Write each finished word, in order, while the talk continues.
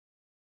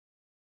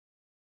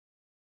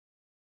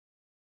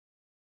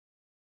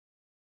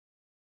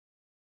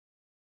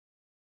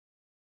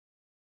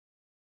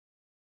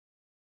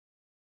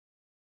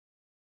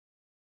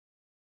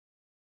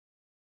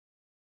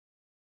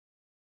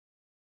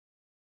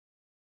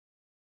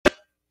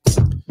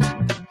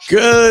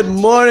Good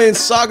morning,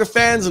 soccer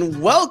fans,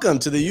 and welcome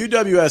to the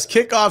UWS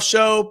Kickoff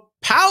Show,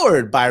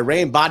 powered by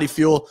Rain Body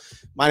Fuel.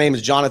 My name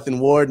is Jonathan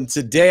Ward, and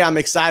today I'm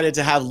excited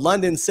to have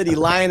London City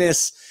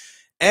Lioness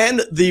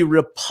and the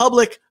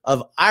Republic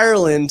of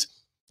Ireland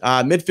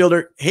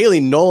midfielder Hayley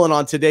Nolan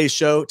on today's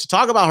show to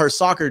talk about her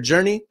soccer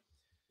journey.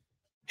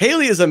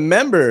 Hayley is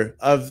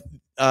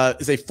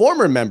a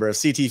former member of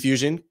CT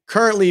Fusion,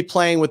 currently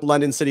playing with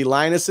London City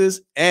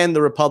Lionesses and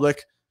the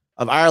Republic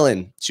of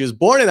Ireland. She was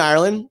born in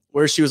Ireland,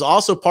 where she was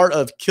also part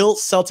of the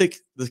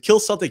Kill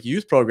Celtic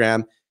Youth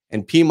Program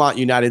and Piedmont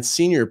United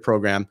Senior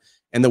Program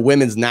and the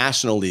Women's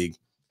National League,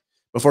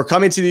 before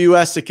coming to the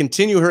U.S. to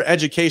continue her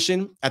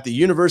education at the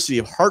University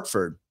of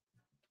Hartford.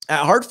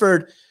 At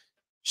Hartford,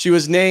 she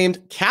was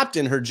named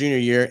captain her junior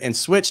year and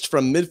switched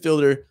from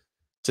midfielder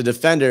to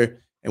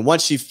defender. And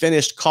once she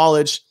finished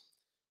college,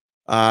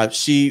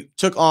 she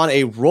took on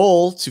a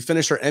role to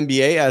finish her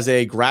MBA as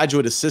a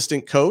graduate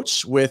assistant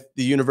coach with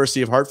the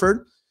University of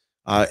Hartford.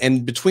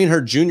 And between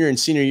her junior and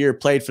senior year,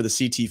 played for the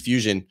CT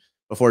Fusion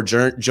before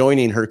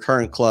joining her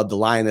current club, the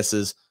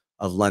Lionesses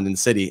of London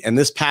City. And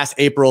this past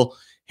April,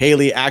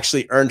 Hayley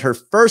actually earned her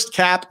first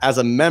cap as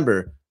a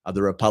member of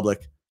the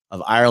Republic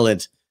of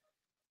Ireland.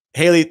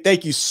 Hayley,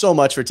 thank you so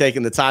much for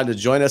taking the time to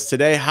join us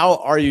today. How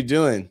are you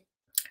doing?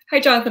 Hi,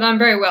 Jonathan. I'm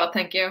very well,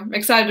 thank you. I'm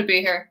excited to be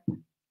here.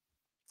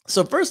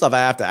 So first off, I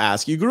have to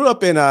ask, you grew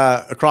up in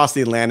across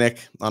the Atlantic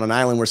on an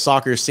island where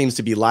soccer seems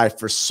to be life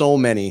for so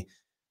many.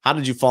 How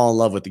did you fall in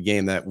love with the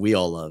game that we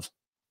all love?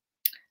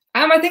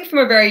 I think from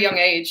a very young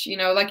age,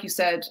 like you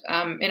said,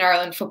 in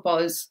Ireland, football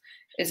is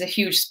a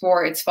huge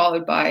sport. It's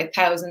followed by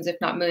thousands, if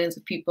not millions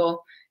of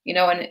people,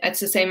 and it's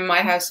the same in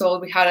my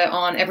household. We had it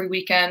on every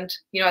weekend.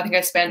 I think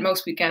I spent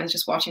most weekends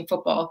just watching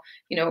football,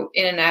 in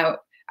and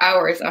out,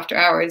 hours after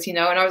hours, and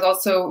I was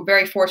also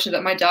very fortunate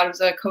that my dad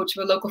was a coach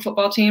of a local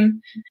football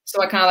team.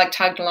 So I kind of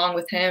tagged along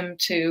with him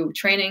to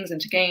trainings and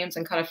to games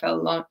and kind of fell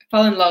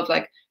in love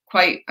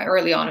quite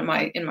early on in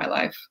my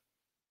life.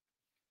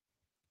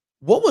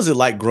 What was it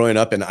like growing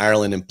up in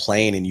Ireland and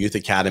playing in youth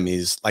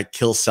academies like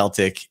Kill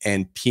Celtic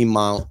and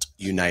Piedmont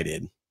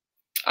United?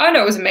 I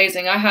know it was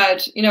amazing. I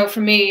had, for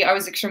me, I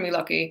was extremely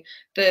lucky.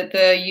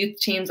 The youth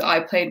teams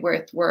I played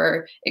with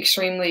were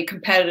extremely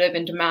competitive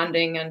and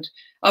demanding and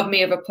of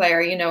me of a player,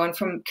 and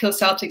from Kill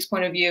Celtic's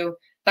point of view,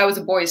 that was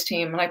a boys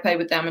team and I played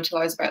with them until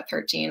I was about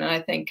 13. And I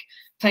think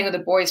playing with a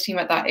boys team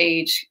at that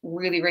age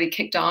really, really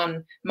kicked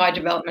on my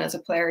development as a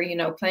player,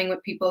 playing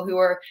with people who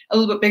are a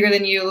little bit bigger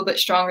than you, a little bit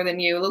stronger than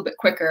you, a little bit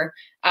quicker.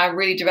 I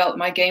really developed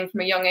my game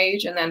from a young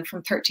age. And then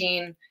from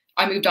 13,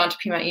 I moved on to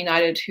Piedmont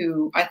United,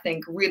 who I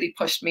think really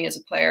pushed me as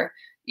a player.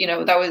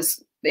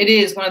 It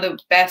is one of the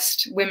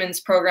best women's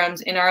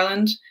programs in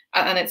Ireland,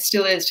 and it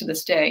still is to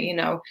this day,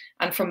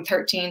 and from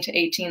 13 to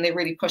 18, they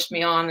really pushed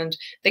me on, and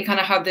they kind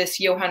of have this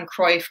Johan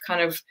Cruyff kind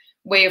of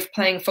way of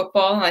playing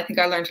football. And I think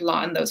I learned a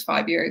lot in those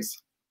 5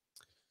 years.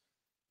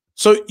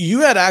 So you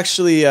had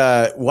actually,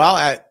 while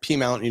at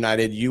Piedmont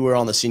United, you were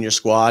on the senior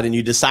squad and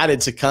you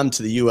decided to come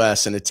to the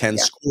U.S. and attend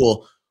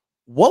school.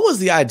 What was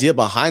the idea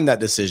behind that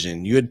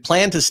decision? You had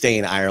planned to stay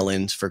in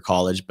Ireland for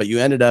college, but you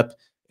ended up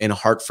in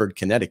Hartford,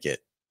 Connecticut.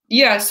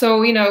 Yeah.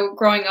 So,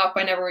 growing up,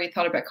 I never really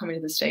thought about coming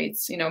to the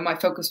States. My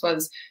focus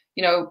was,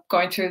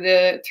 going through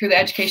the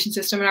education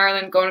system in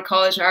Ireland, going to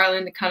college in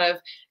Ireland, and kind of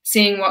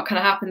seeing what kind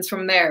of happens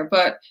from there.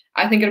 But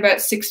I think at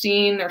about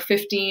 16 or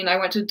 15, I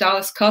went to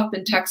Dallas Cup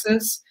in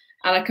Texas.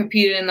 And I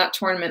competed in that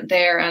tournament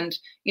there. And,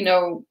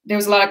 there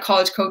was a lot of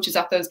college coaches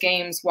at those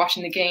games,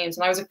 watching the games.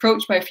 And I was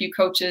approached by a few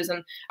coaches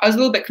and I was a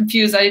little bit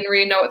confused. I didn't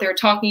really know what they were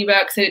talking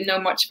about because I didn't know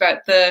much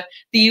about the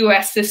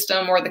US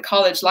system or the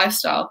college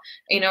lifestyle,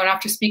 and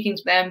after speaking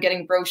to them,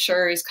 getting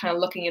brochures, kind of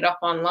looking it up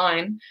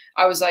online,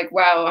 I was like,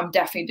 wow, I'm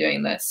definitely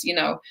doing this,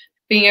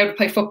 being able to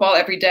play football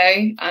every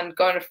day and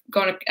going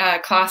to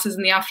classes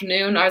in the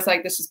afternoon. I was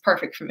like, this is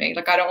perfect for me.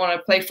 I don't want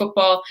to play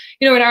football.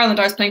 In Ireland,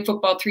 I was playing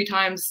football 3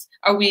 times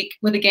a week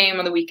with a game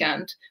on the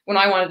weekend when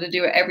I wanted to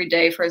do it every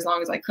day for as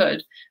long as I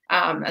could.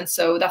 And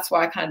so that's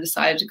why I kind of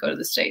decided to go to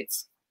the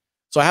States.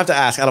 So I have to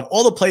ask, out of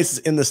all the places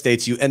in the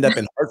States, you end up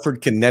in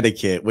Hartford,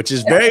 Connecticut, which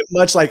is very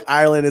much like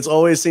Ireland. It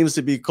always seems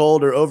to be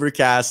cold or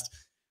overcast.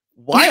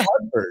 Why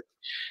Hartford?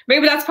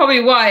 Maybe that's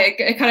probably why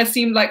it kind of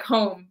seemed like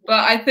home. But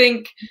I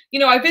think,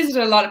 I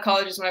visited a lot of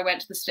colleges when I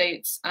went to the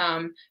States.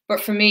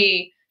 But for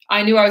me,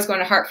 I knew I was going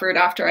to Hartford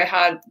after I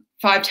had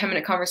 5-10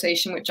 minute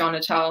conversation with John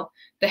Natal,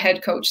 the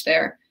head coach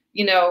there.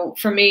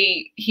 For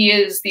me, he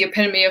is the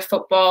epitome of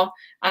football.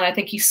 And I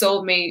think he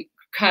sold me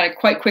kind of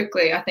quite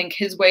quickly. I think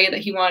his way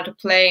that he wanted to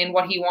play and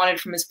what he wanted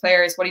from his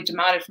players, what he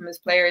demanded from his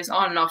players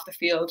on and off the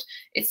field,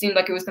 it seemed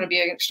like it was going to be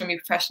an extremely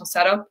professional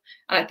setup.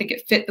 And I think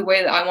it fit the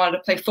way that I wanted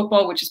to play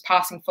football, which is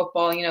passing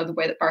football, the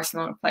way that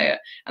Barcelona play it.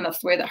 And that's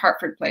the way that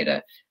Hartford played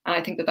it. And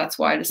I think that that's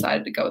why I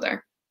decided to go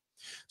there.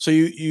 So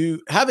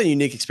you have a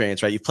unique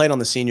experience, right? You played on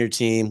the senior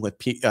team with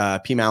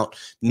Piedmont.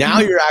 Now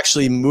you're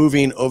actually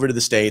moving over to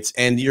the States,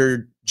 and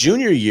your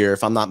junior year,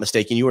 if I'm not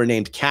mistaken, you were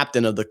named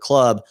captain of the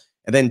club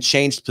and then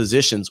changed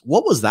positions.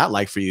 What was that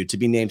like for you to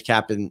be named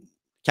captain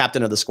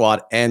of the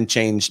squad and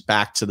changed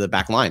back to the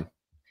back line?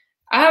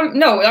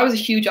 No, that was a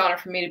huge honor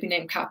for me to be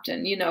named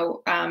captain.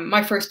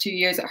 My first 2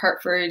 years at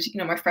Hartford,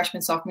 my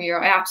freshman, sophomore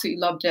year, I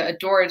absolutely loved it,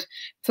 adored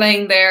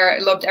playing there, I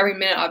loved every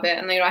minute of it.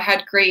 And, I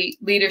had great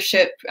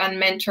leadership and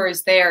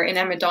mentors there in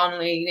Emma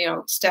Donnelly,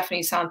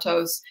 Stephanie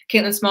Santos,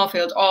 Caitlin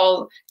Smallfield,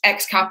 all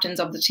ex-captains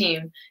of the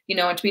team,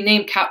 and to be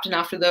named captain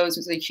after those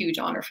was a huge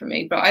honor for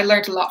me. But I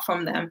learned a lot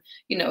from them,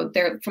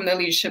 they're from their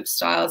leadership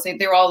styles.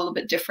 They're all a little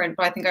bit different,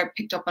 but I think I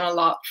picked up on a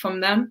lot from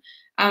them.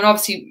 And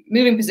obviously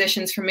moving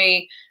positions for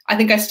me, I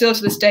think I still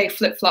to this day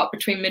flip-flop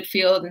between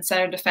midfield and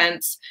center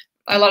defense.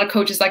 A lot of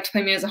coaches like to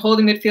play me as a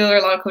holding midfielder.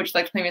 A lot of coaches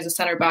like to play me as a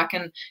center back.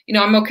 And,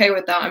 I'm okay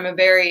with that. I'm a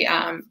very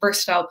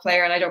versatile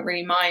player, and I don't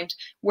really mind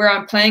where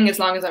I'm playing as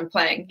long as I'm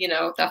playing.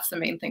 That's the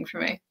main thing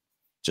for me.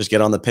 Just get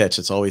on the pitch.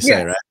 It's always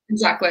say, right?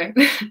 Exactly.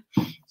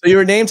 So you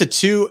were named to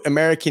 2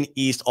 American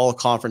East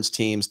All-Conference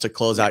teams to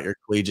close out your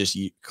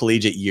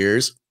collegiate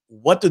years.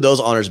 What did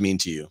those honors mean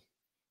to you?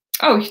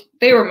 Oh,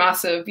 they were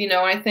massive.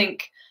 I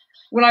think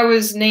when I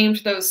was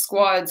named those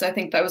squads, I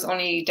think that was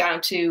only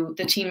down to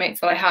the teammates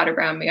that I had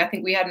around me. I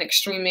think we had an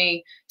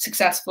extremely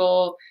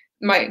successful,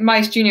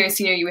 my junior and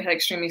senior year, we had an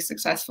extremely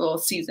successful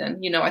season.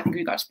 I think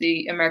we got to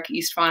the America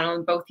East final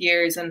in both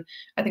years, and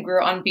I think we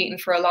were unbeaten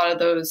for a lot of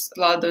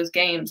those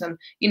games. And,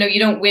 you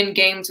don't win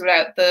games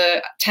without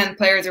the 10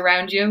 players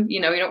around you.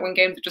 You don't win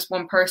games with just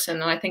one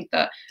person. And I think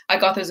that I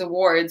got those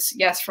awards,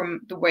 yes, from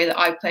the way that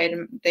I played,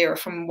 and they were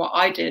from what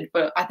I did,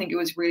 but I think it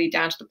was really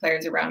down to the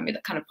players around me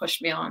that kind of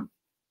pushed me on.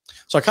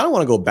 So I kind of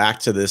want to go back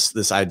to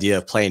this idea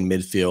of playing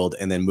midfield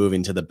and then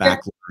moving to the back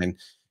line.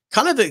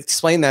 Kind of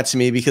explain that to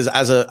me, because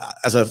as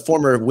a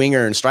former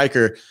winger and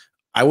striker,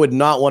 I would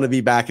not want to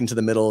be back into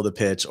the middle of the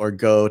pitch or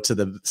go to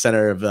the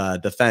center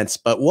of defense.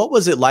 But what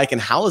was it like,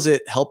 and how has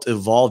it helped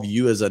evolve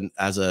you as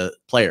a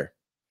player?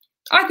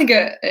 I think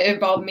it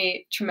evolved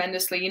me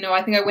tremendously.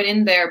 I think I went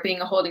in there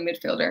being a holding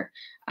midfielder.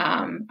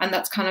 And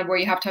that's kind of where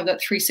you have to have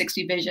that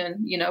 360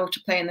 vision,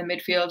 to play in the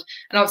midfield.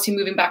 And obviously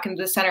moving back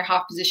into the center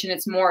half position,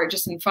 it's more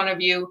just in front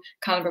of you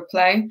kind of a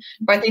play.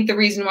 But I think the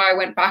reason why I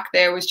went back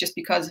there was just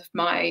because of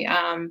my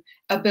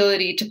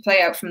ability to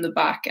play out from the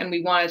back. And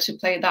we wanted to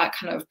play that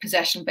kind of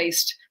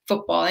possession-based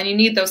football. And you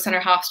need those center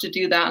halves to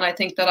do that. And I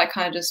think that I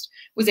kind of just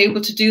was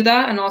able to do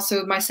that. And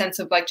also my sense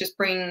of just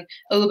bringing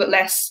a little bit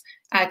less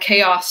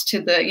chaos to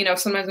the,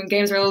 sometimes when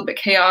games are a little bit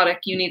chaotic,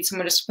 you need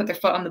someone just to put their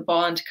foot on the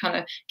ball and to kind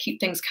of keep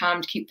things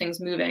calm, to keep things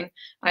moving. And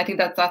I think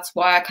that's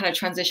why I kind of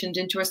transitioned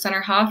into a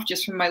center half,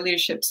 just from my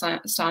leadership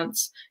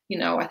stance.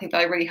 I think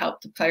that really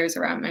helped the players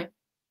around me.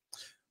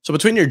 So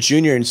between your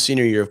junior and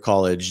senior year of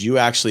college, you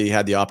actually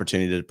had the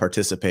opportunity to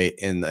participate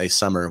in a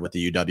summer with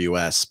the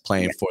UWS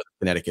playing for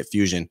the Connecticut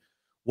Fusion.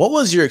 What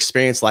was your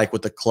experience like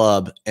with the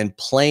club and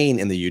playing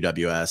in the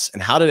UWS,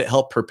 and how did it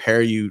help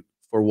prepare you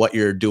for what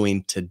you're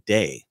doing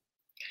today?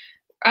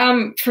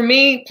 For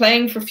me,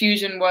 playing for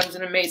Fusion was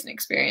an amazing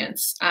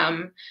experience.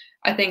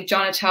 I think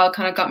John Attell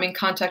kind of got me in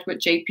contact with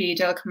JP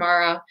Dela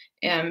Camara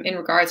in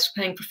regards to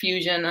playing for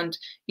Fusion. And,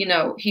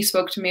 he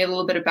spoke to me a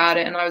little bit about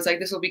it. And I was like,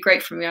 this will be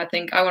great for me. I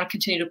think I want to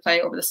continue to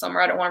play over the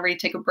summer. I don't want to really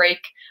take a break.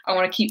 I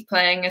want to keep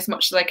playing as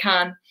much as I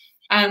can.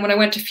 And when I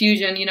went to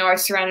Fusion, I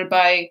was surrounded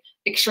by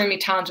extremely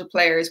talented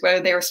players,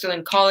 whether they were still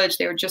in college,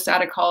 they were just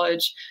out of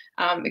college,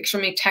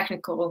 extremely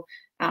technical,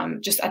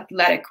 just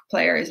athletic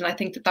players. And I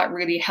think that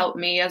really helped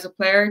me as a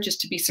player,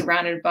 just to be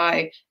surrounded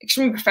by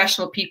extremely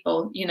professional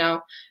people,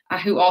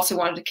 who also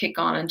wanted to kick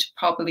on and to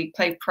probably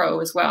play pro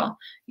as well,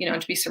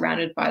 and to be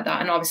surrounded by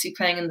that. And obviously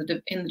playing in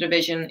the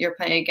division, you're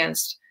playing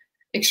against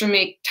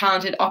extremely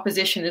talented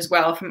opposition as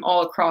well from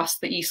all across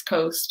the East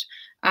Coast.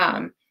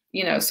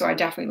 So I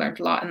definitely learned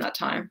a lot in that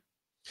time.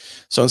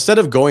 So instead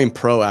of going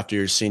pro after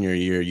your senior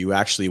year, you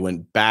actually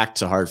went back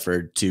to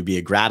Hartford to be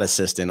a grad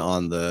assistant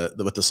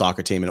with the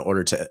soccer team in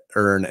order to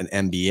earn an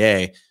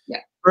MBA. Yeah.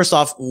 First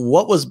off,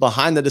 what was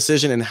behind the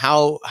decision, and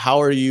how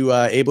are you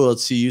able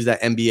to use that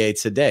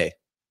MBA today?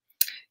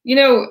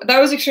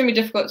 That was an extremely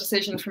difficult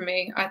decision for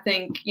me. I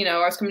think, I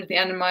was coming to the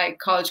end of my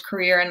college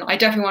career, and I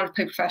definitely wanted to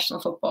play professional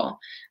football.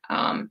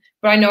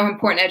 But I know how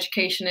important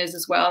education is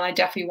as well. And I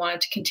definitely wanted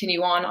to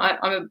continue on.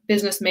 I'm a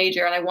business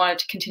major, and I wanted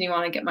to continue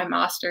on and get my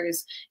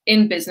master's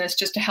in business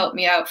just to help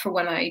me out for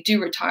when I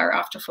do retire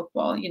after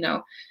football,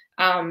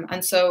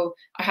 And so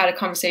I had a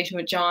conversation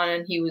with John,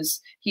 and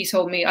he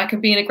told me I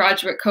could be a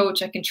graduate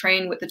coach. I can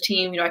train with the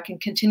team. I can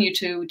continue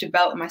to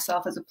develop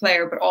myself as a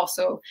player, but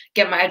also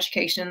get my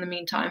education in the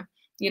meantime.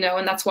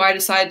 And that's why I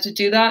decided to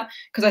do that,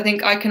 because I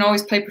think I can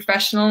always play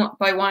professional,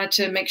 but I wanted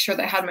to make sure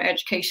that I had my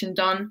education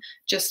done.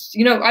 Just,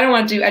 I don't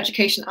want to do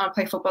education and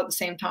play football at the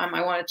same time.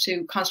 I wanted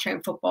to concentrate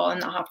on football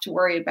and not have to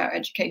worry about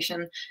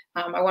education.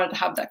 I wanted to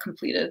have that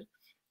completed.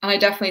 And I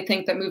definitely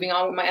think that moving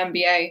on with my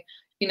MBA,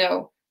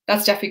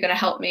 that's definitely going to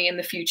help me in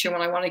the future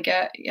when I want to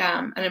get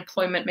an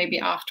employment maybe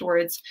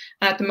afterwards.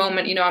 And at the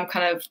moment, I'm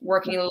kind of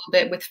working a little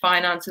bit with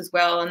finance as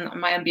well. And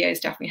my MBA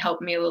has definitely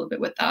helped me a little bit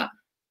with that.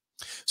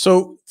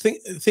 So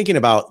thinking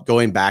about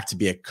going back to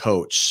be a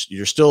coach,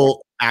 you're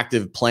still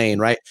active playing,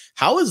 right?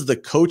 How has the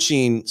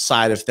coaching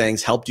side of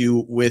things helped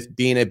you with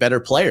being a better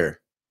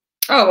player?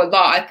 Oh, a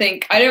lot. I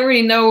think I didn't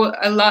really know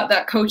a lot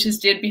that coaches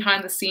did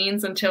behind the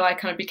scenes until I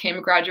kind of became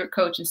a graduate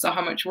coach and saw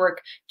how much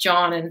work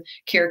John and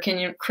Kira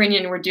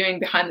Crinion were doing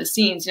behind the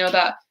scenes. You know,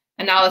 that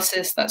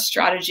analysis, that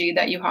strategy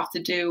that you have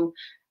to do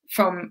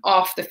from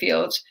off the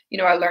field. You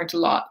know, I learned a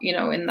lot, you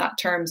know, in that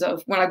terms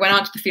of when I went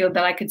onto the field,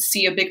 then I could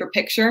see a bigger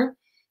picture,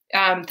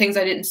 things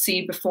I didn't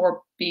see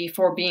before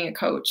being a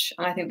coach.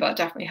 And I think that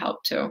definitely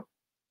helped too.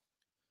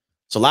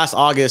 So last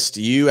August,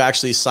 you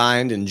actually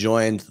signed and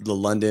joined the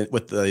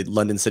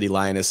London City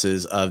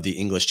Lionesses of the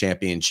English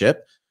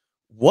Championship.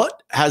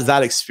 What has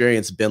that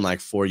experience been like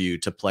for you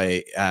to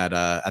play at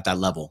that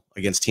level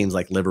against teams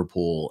like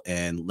Liverpool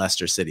and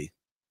Leicester City?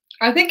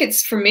 I think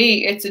for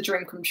me, it's a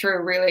dream come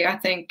true, really. I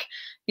think,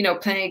 you know,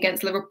 playing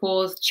against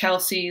Liverpool's,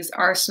 Chelsea's,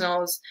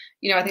 Arsenal's,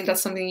 you know, I think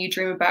that's something you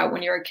dream about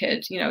when you're a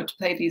kid, you know, to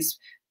play these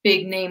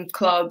big name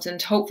clubs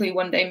and hopefully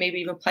one day maybe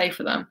even play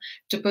for them.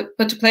 But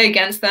to play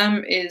against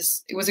them it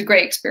was a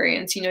great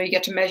experience. You know, you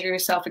get to measure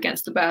yourself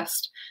against the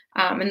best.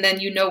 And then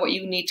you know what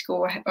you need to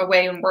go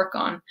away and work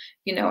on,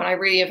 you know, and I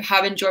really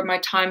have enjoyed my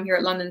time here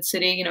at London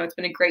City. You know, it's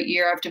been a great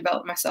year. I've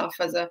developed myself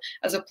as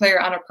a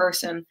player and a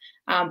person,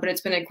 but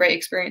it's been a great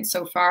experience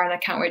so far, and I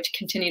can't wait to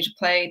continue to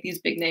play these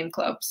big name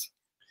clubs.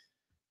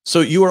 So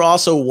you were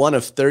also one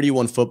of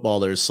 31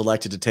 footballers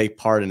selected to take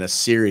part in a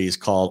series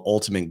called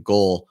Ultimate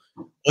Goal.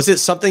 Was it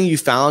something you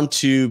found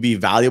to be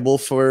valuable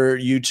for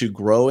you to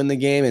grow in the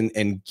game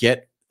and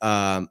get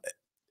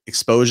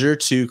exposure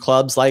to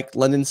clubs like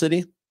London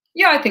City?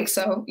 Yeah, I think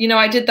so. You know,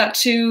 I did that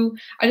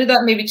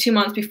maybe 2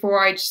 months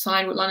before I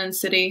signed with London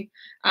City.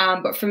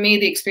 But for me,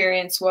 the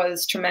experience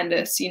was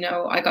tremendous. You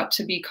know, I got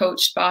to be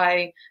coached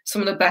by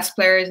some of the best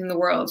players in the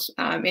world,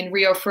 in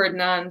Rio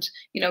Ferdinand,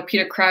 you know,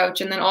 Peter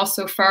Crouch, and then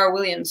also Farrah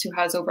Williams, who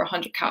has over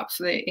 100 caps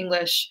for the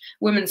English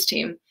women's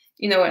team.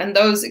 You know, and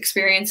those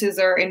experiences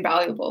are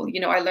invaluable. You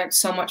know, I learned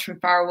so much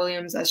from Farrah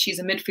Williams as she's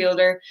a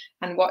midfielder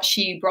and what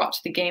she brought to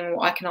the game and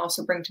what I can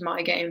also bring to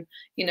my game,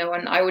 you know,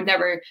 and I would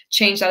never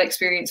change that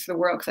experience for the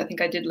world because I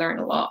think I did learn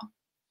a lot.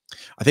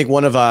 I think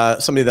one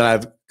of somebody that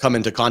I've come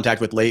into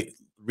contact with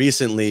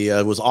recently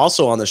was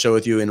also on the show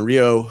with you in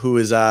Rio, who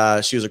is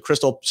she's a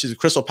Crystal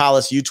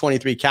Palace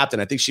U23 captain.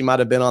 I think she might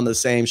have been on the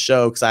same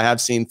show because I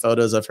have seen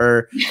photos of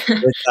her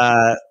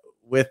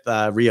with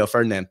Rio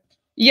Ferdinand.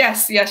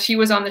 Yes, she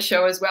was on the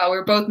show as well.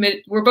 We're both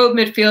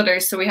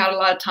midfielders, so we had a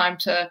lot of time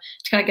to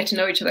kind of get to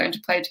know each other and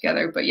to play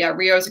together. But yeah,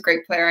 Rio is a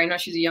great player. I know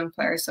she's a young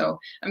player, so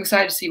I'm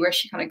excited to see where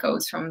she kind of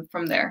goes from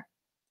there.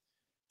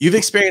 You've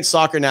experienced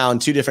soccer now in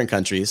 2 different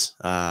countries,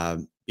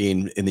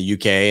 being in the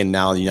UK and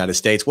now in the United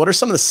States. What are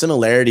some of the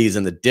similarities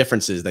and the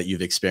differences that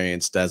you've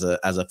experienced as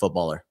a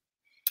footballer?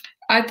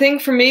 I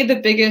think for me, the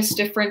biggest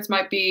difference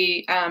might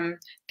be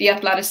the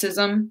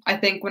athleticism. I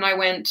think when I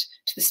went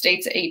to the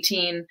States at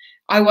 18,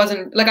 I was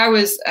an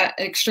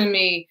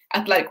extremely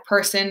athletic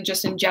person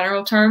just in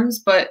general terms,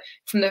 but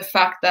from the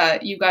fact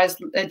that you guys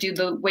do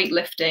the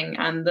weightlifting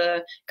and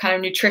the kind of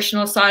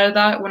nutritional side of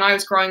that, when I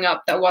was growing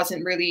up, that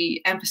wasn't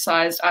really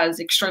emphasized as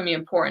extremely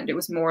important. It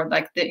was more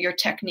like your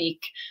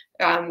technique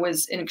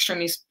was an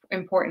extremely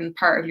important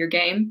part of your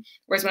game.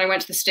 Whereas when I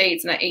went to the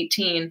States and at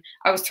 18,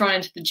 I was thrown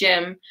into the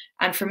gym.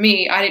 And for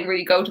me, I didn't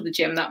really go to the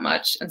gym that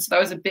much. And so that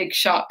was a big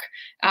shock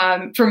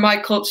for my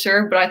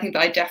culture, but I think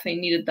that I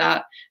definitely needed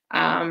that.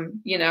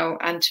 You know,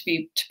 and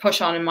to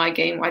push on in my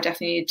game, I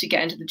definitely needed to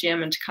get into the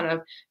gym and to kind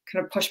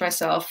of push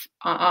myself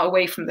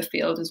away from the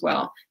field as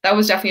well. That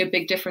was definitely a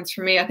big difference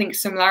for me. I think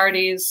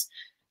similarities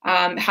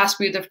has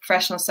to be the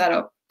professional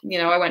setup. You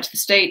know, I went to the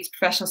States,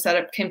 professional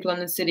setup, came to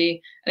London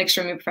City, an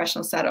extremely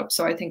professional setup.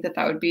 So I think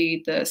that would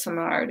be the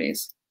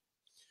similarities.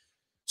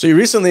 So you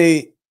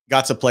recently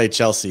got to play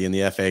Chelsea in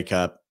the FA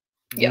Cup.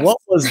 Yes. What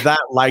was that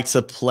like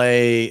to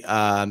play?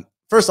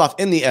 First off,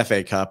 in the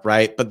FA Cup,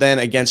 right? But then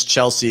against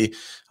Chelsea,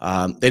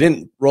 they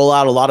didn't roll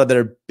out a lot of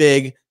their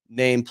big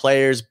name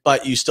players,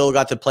 but you still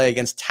got to play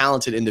against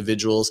talented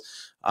individuals.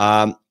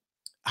 How'd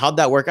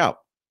that work out?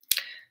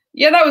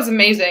 Yeah, that was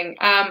amazing.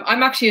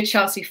 I'm actually a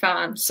Chelsea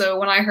fan. So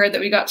when I heard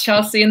that we got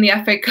Chelsea in the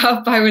FA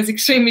Cup, I was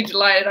extremely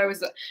delighted. I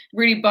was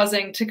really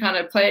buzzing to kind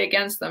of play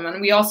against them.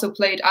 And we also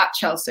played at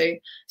Chelsea.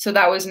 So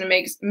that was an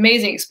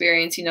amazing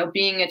experience, you know,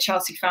 being a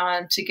Chelsea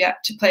fan, to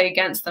get to play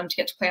against them, to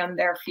get to play on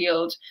their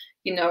field.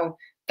 You know,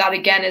 that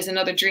again is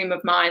another dream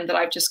of mine that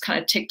I've just kind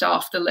of ticked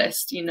off the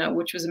list, you know,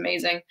 which was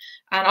amazing.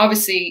 And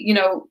obviously, you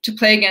know, to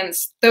play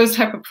against those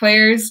type of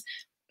players,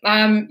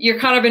 you're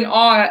kind of in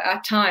awe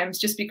at times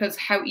just because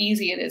how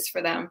easy it is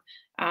for them.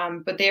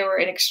 But they were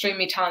an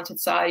extremely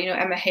talented side. You know,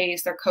 Emma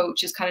Hayes, their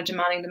coach, is kind of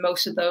demanding the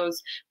most of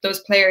those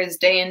players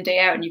day in, day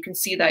out. And you can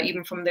see that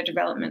even from the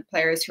development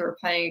players who are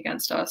playing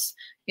against us,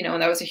 you know,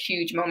 and that was a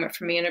huge moment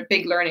for me and a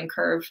big learning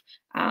curve.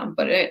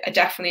 But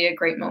definitely a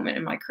great moment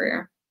in my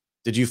career.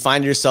 Did you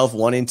find yourself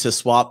wanting to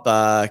swap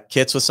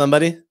kits with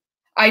somebody?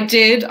 I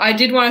did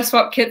want to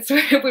swap kits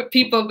with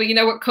people, but you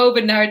know, with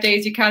COVID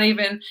nowadays, you can't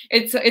even,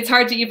 it's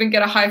hard to even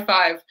get a high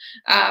five.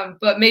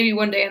 But maybe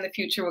one day in the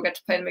future we'll get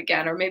to play them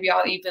again, or maybe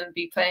I'll even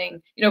be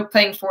playing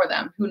for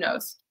them. Who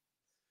knows?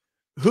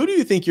 Who do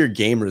you think your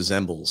game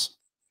resembles?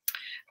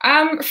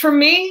 For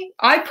me,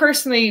 I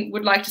personally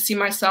would like to see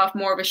myself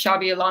more of a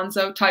Xabi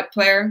Alonso type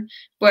player,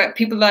 but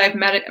people that I've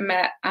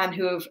met and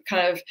who have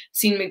kind of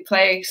seen me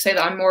play say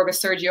that I'm more of a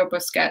Sergio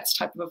Busquets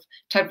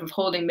type of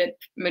holding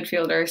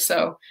midfielder.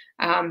 So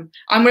I'm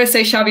going to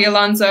say Xabi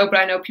Alonso, but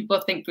I know people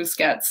think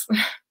Busquets.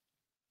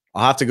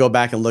 I'll have to go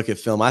back and look at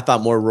film. I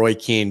thought more Roy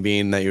Keane,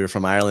 being that you were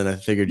from Ireland. I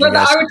figured you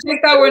guys. I would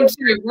take that one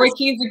too. Roy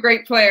Keane's a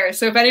great player.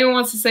 So if anyone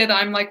wants to say that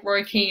I'm like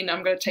Roy Keane,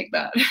 I'm going to take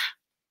that.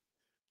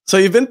 So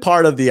you've been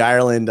part of the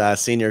Ireland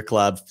senior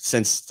club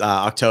since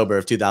October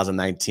of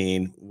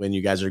 2019, when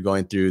you guys are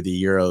going through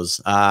the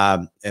Euros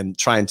and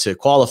trying to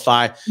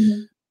qualify.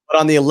 Mm-hmm. But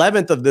on the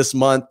 11th of this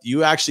month,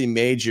 you actually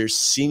made your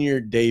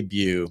senior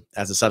debut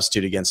as a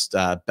substitute against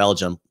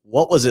Belgium.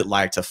 What was it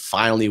like to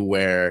finally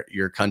wear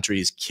your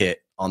country's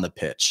kit on the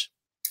pitch?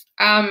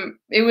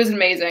 It was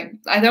amazing.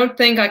 I don't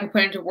think I can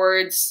put into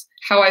words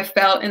how I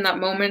felt in that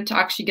moment to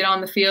actually get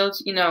on the field.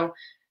 You know,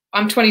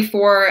 I'm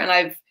 24 and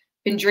I've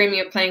been dreaming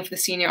of playing for the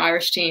senior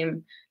Irish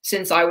team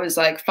since I was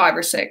like 5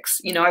 or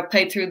 6. You know, I've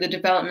played through the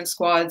development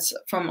squads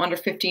from under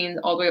 15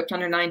 all the way up to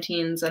under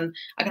 19s, and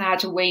I kind of had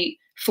to wait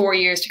 4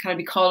 years to kind of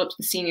be called up to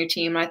the senior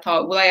team. And I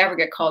thought, will I ever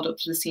get called up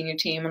to the senior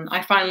team? And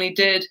I finally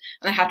did.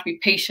 And I had to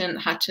be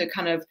patient, had to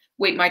kind of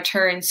wait my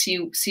turn,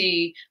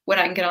 see when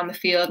I can get on the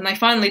field. And I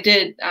finally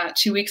did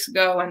 2 weeks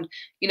ago. And,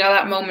 you know,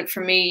 that moment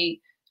for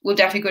me will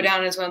definitely go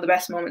down as one of the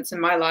best moments in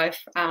my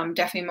life.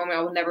 Definitely a moment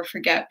I will never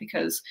forget,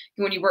 because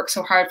when you work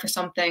so hard for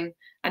something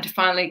and to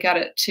finally get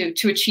it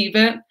to achieve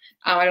it,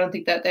 I don't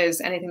think that there's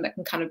anything that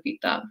can kind of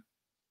beat that.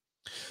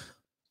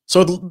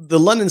 So the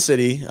London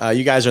City,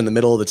 you guys are in the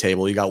middle of the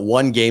table. You got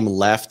 1 game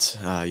left.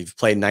 You've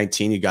played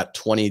 19. You got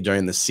 20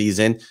 during the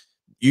season.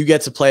 You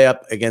get to play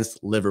up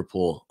against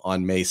Liverpool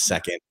on May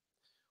 2nd.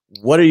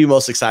 What are you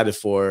most excited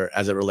for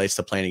as it relates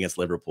to playing against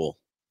Liverpool?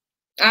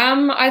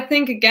 I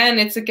think, again,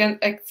 it's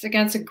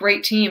against a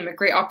great team, a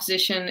great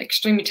opposition,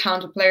 extremely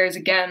talented players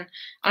again.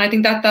 And I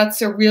think that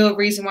that's a real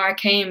reason why I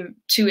came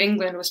to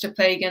England, was to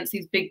play against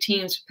these big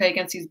teams, to play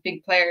against these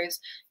big players,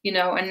 you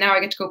know, and now I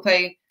get to go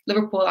play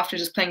Liverpool after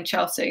just playing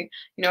Chelsea.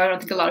 You know, I don't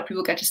think a lot of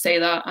people get to say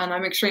that, and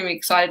I'm extremely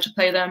excited to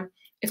play them.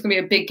 It's going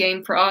to be a big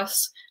game for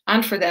us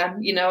and for them,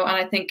 you know, and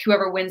I think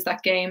whoever wins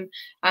that game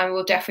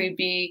will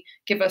definitely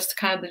give us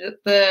kind of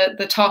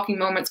the talking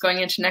moments going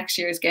into next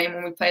year's game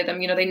when we play them.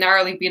 You know, they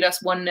narrowly beat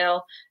us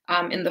 1-0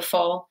 in the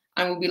fall,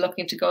 and we'll be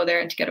looking to go there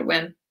and to get a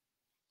win.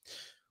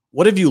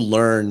 What have you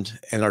learned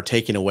and are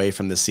taking away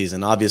from this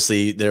season?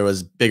 Obviously, there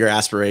was bigger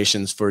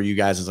aspirations for you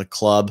guys as a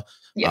club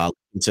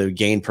to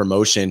gain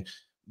promotion.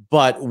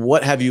 But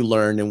what have you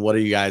learned, and what are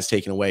you guys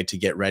taking away to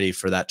get ready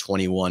for that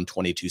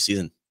 21-22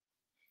 season?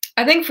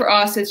 I think for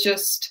us, it's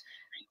just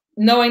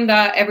knowing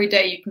that every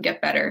day you can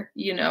get better.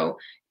 You know,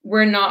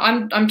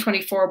 I'm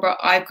 24, but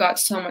I've got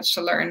so much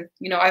to learn.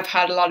 You know, I've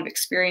had a lot of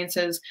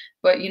experiences,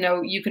 but, you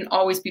know, you can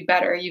always be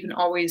better. You can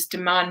always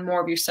demand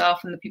more of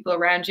yourself and the people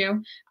around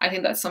you. I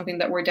think that's something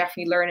that we're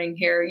definitely learning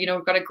here. You know,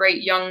 we've got a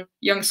great young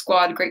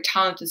squad, a great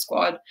talented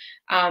squad,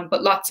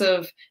 but lots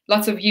of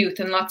youth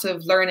and lots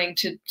of learning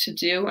to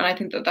do. And I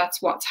think that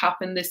that's what's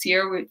happened this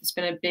year. It's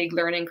been a big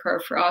learning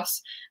curve for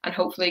us, and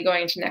hopefully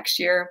going into next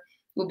year,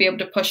 we'll be able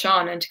to push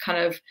on and to kind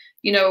of,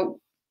 you know,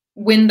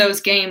 win those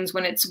games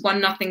when it's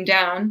 1-0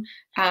 down,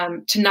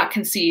 to not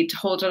concede, to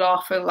hold it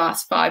off for the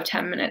last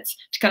 5-10 minutes,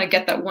 to kind of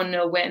get that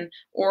 1-0 win.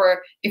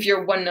 Or if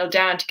you're 1-0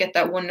 down, to get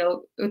that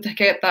 1-0, to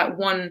get that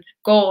one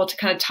goal to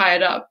kind of tie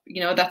it up.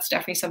 You know, that's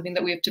definitely something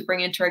that we have to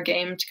bring into our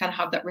game, to kind of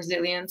have that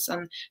resilience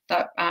and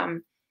that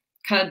kind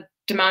of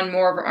demand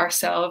more of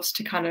ourselves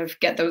to kind of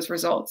get those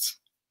results.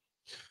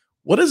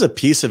 What is a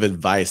piece of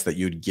advice that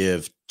you'd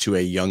give to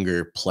a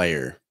younger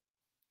player?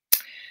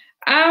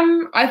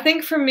 I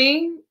think for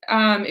me,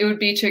 it would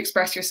be to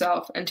express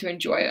yourself and to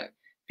enjoy it,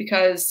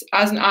 because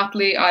as an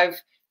athlete, I've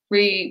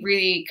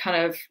really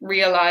kind of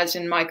realized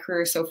in my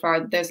career so far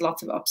that there's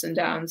lots of ups and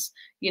downs,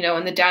 you know,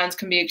 and the downs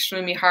can be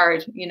extremely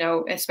hard, you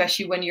know,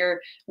 especially when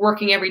you're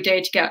working every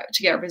day to get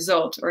a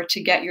result or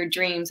to get your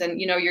dreams,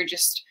 and, you know, you're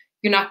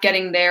not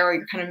getting there, or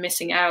you're kind of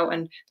missing out,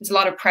 and there's a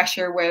lot of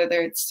pressure,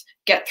 whether it's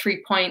get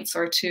 3 points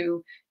or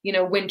to, you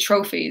know, win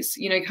trophies.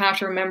 You know, you have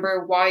to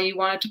remember why you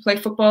wanted to play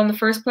football in the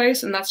first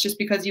place, and that's just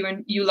because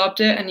you loved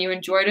it and you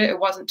enjoyed it. It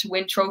wasn't to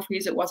win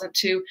trophies. It wasn't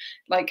to,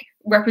 like,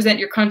 represent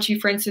your country,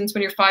 for instance.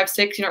 When you're 5,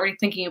 6, you're not really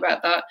thinking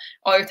about that.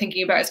 All you're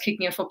thinking about is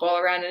kicking a football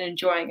around and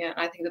enjoying it. And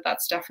I think that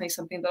that's definitely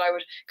something that I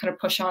would kind of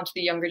push on to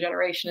the younger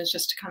generation, is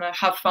just to kind of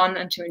have fun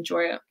and to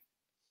enjoy it.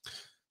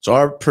 So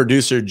our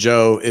producer,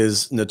 Joe,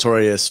 is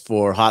notorious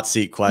for hot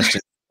seat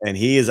questions, and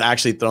he has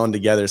actually thrown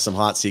together some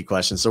hot seat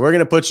questions. So we're going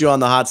to put you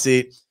on the hot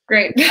seat.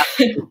 Great.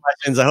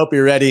 Questions. I hope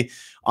you're ready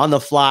on the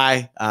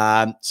fly.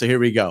 So here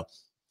we go.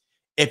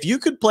 If you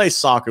could play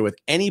soccer with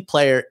any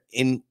player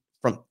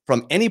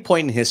from any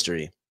point in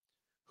history,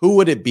 who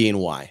would it be and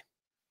why?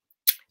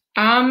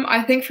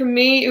 I think for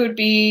me, it would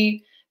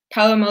be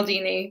Paolo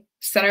Maldini,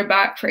 center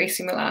back for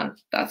AC Milan.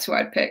 That's who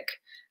I'd pick.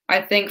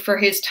 I think for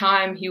his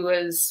time, he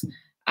was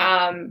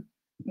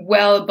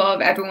well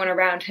above everyone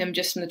around him,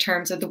 just in the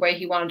terms of the way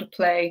he wanted to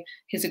play,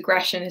 his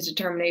aggression, his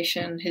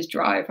determination, his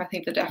drive. I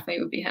think that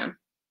definitely would be him.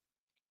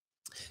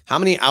 How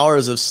many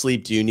hours of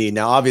sleep do you need?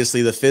 Now,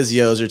 obviously, the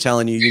physios are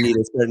telling you you need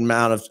a certain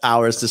amount of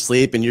hours to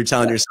sleep, and you're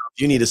telling yourself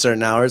you need a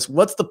certain hours.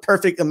 What's the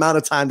perfect amount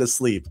of time to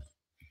sleep?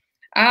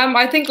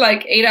 I think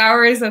like 8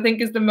 hours, I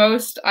think, is the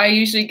most I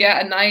usually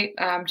get a night,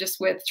 just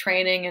with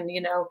training and,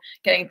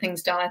 getting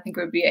things done. I think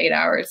it would be 8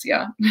 hours.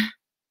 Yeah.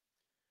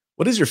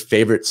 What is your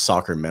favorite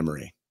soccer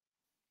memory?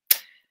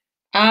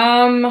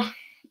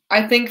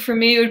 I think for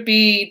me, it would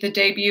be the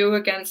debut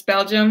against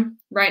Belgium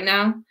right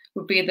now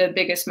would be the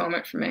biggest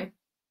moment for me.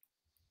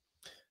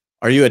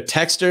 Are you a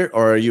texter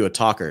or are you a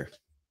talker?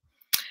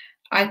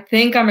 I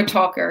think I'm a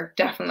talker,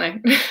 definitely.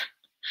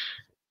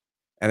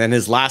 And then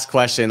his last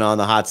question on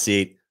the hot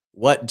seat,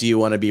 what do you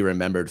want to be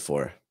remembered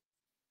for?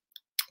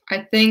 I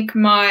think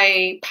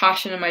my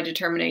passion and my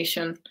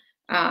determination.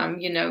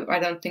 I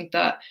don't think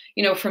that,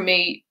 for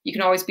me, you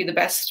can always be the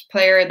best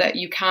player that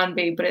you can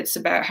be, but it's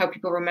about how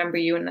people remember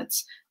you. And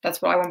that's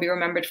what I want to be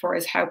remembered for,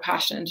 is how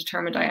passionate and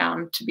determined I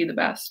am to be the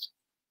best.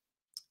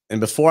 And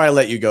before I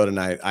let you go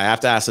tonight, I have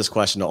to ask this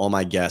question to all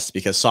my guests,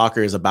 because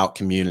soccer is about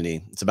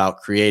community. It's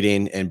about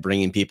creating and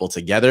bringing people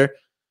together.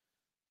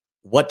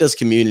 What does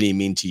community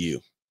mean to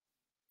you?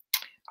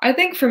 I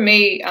think for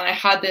me, and I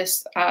had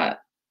this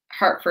at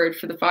Hartford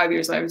for the 5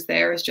 years I was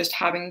there, is just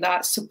having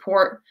that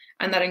support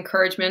and that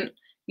encouragement,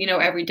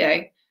 every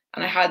day.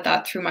 And I had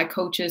that through my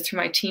coaches, through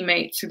my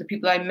teammates, through the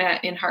people I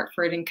met in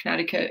Hartford and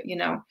Connecticut,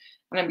 and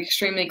I'm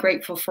extremely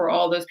grateful for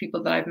all those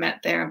people that I've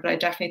met there. But I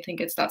definitely think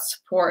it's that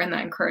support and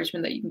that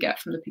encouragement that you can get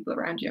from the people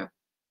around you.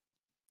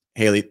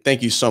 Hayley,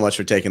 thank you so much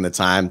for taking the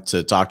time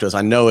to talk to us.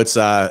 I know it's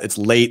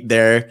late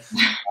there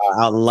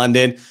out in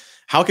London.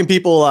 How can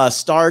people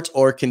start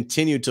or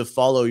continue to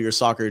follow your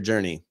soccer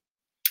journey?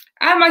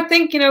 I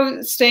think,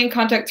 stay in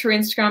contact through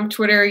Instagram,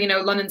 Twitter.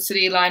 London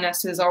City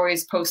Lioness is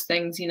always post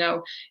things,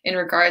 in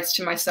regards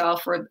to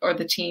myself or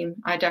the team.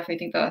 I definitely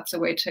think that's a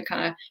way to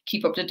kind of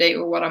keep up to date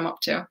with what I'm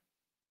up to.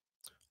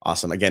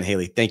 Awesome. Again,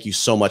 Hayley, thank you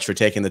so much for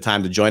taking the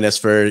time to join us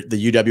for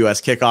the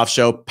UWS Kickoff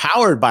Show,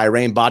 powered by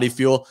Rain Body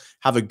Fuel.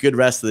 Have a good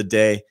rest of the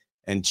day,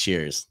 and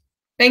cheers.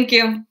 Thank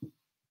you.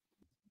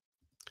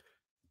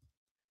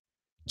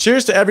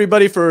 Cheers to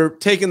everybody for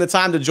taking the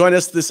time to join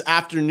us this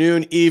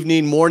afternoon,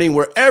 evening, morning,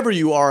 wherever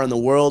you are in the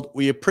world.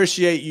 We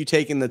appreciate you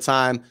taking the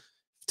time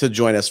to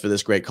join us for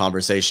this great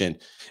conversation.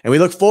 And we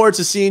look forward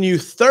to seeing you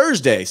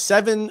Thursday, at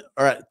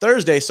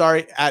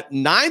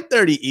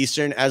 9:30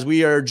 Eastern, as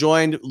we are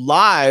joined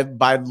live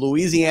by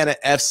Louisiana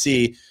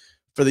FC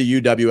for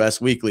the UWS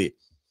Weekly.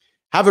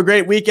 Have a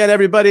great weekend,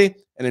 everybody,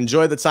 and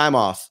enjoy the time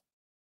off.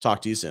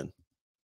 Talk to you soon.